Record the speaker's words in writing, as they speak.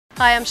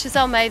Hi, I'm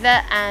Giselle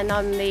and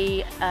I'm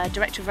the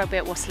Director of Rugby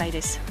at Wasps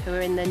Ladies, who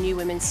are in the new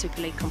Women's Super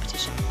League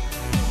competition.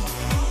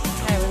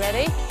 Okay, we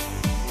ready?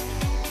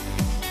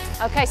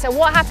 Okay, so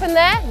what happened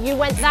there? You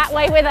went that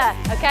way with her,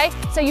 okay?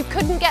 So you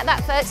couldn't get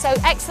that first, so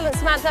excellent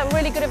Samantha,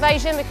 really good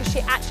evasion because she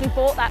actually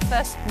bought that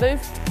first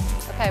move.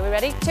 Okay, we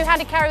ready?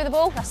 Two-handed carry with the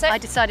ball, that's it. I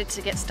decided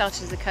to get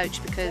started as a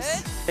coach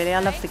because really I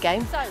love the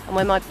game, and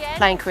when my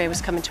playing career was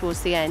coming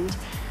towards the end,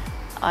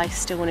 I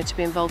still wanted to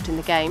be involved in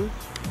the game,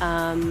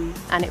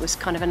 and it was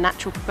kind of a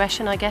natural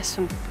progression, I guess,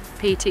 from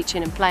PE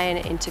teaching and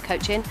playing into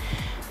coaching.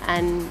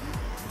 And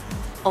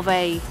of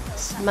a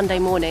Monday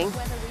morning,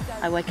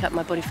 I wake up,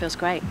 my body feels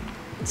great.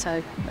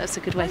 So that's a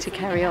good way to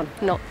carry on,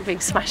 not being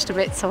smashed to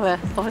bits of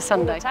a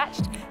Sunday.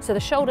 Attached. So the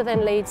shoulder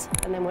then leads,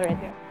 and then we're in.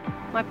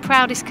 My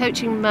proudest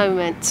coaching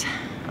moment.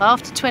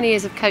 After 20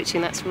 years of coaching,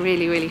 that's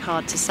really, really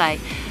hard to say.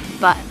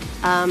 But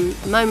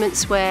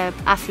moments where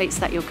athletes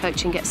that you're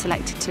coaching get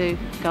selected to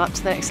go up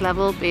to the next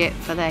level, be it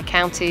for their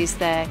counties,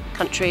 their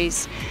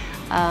countries,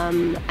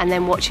 and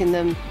then watching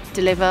them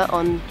deliver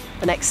on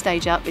the next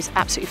stage up is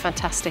absolutely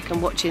fantastic,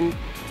 and watching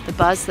the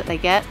buzz that they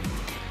get.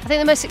 I think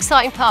the most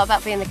exciting part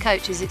about being the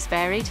coach is it's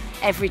varied.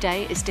 Every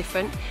day is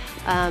different.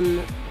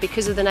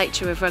 Because of the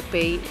nature of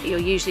rugby, you're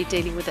usually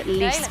dealing with at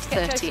least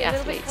 30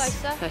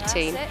 athletes per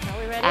team,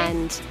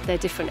 and they're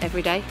different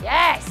every day.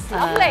 Yes,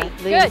 lovely.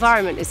 The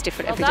environment is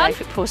different every day,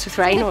 if it pours with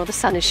rain or the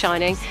sun is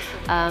shining.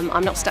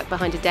 I'm not stuck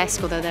behind a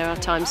desk, although there are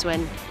times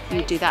when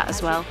you do that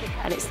as well,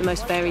 and it's the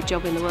most varied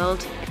job in the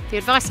world. The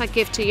advice I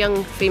give to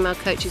young female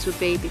coaches would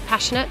be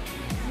passionate,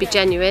 be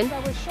genuine,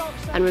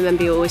 and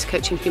remember you're always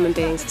coaching human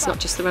beings. It's not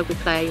just the rugby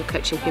player, you're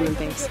coaching human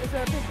beings.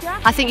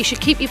 I think you should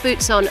keep your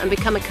boots on and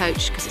become a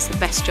coach because it's the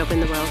best job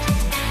in the world.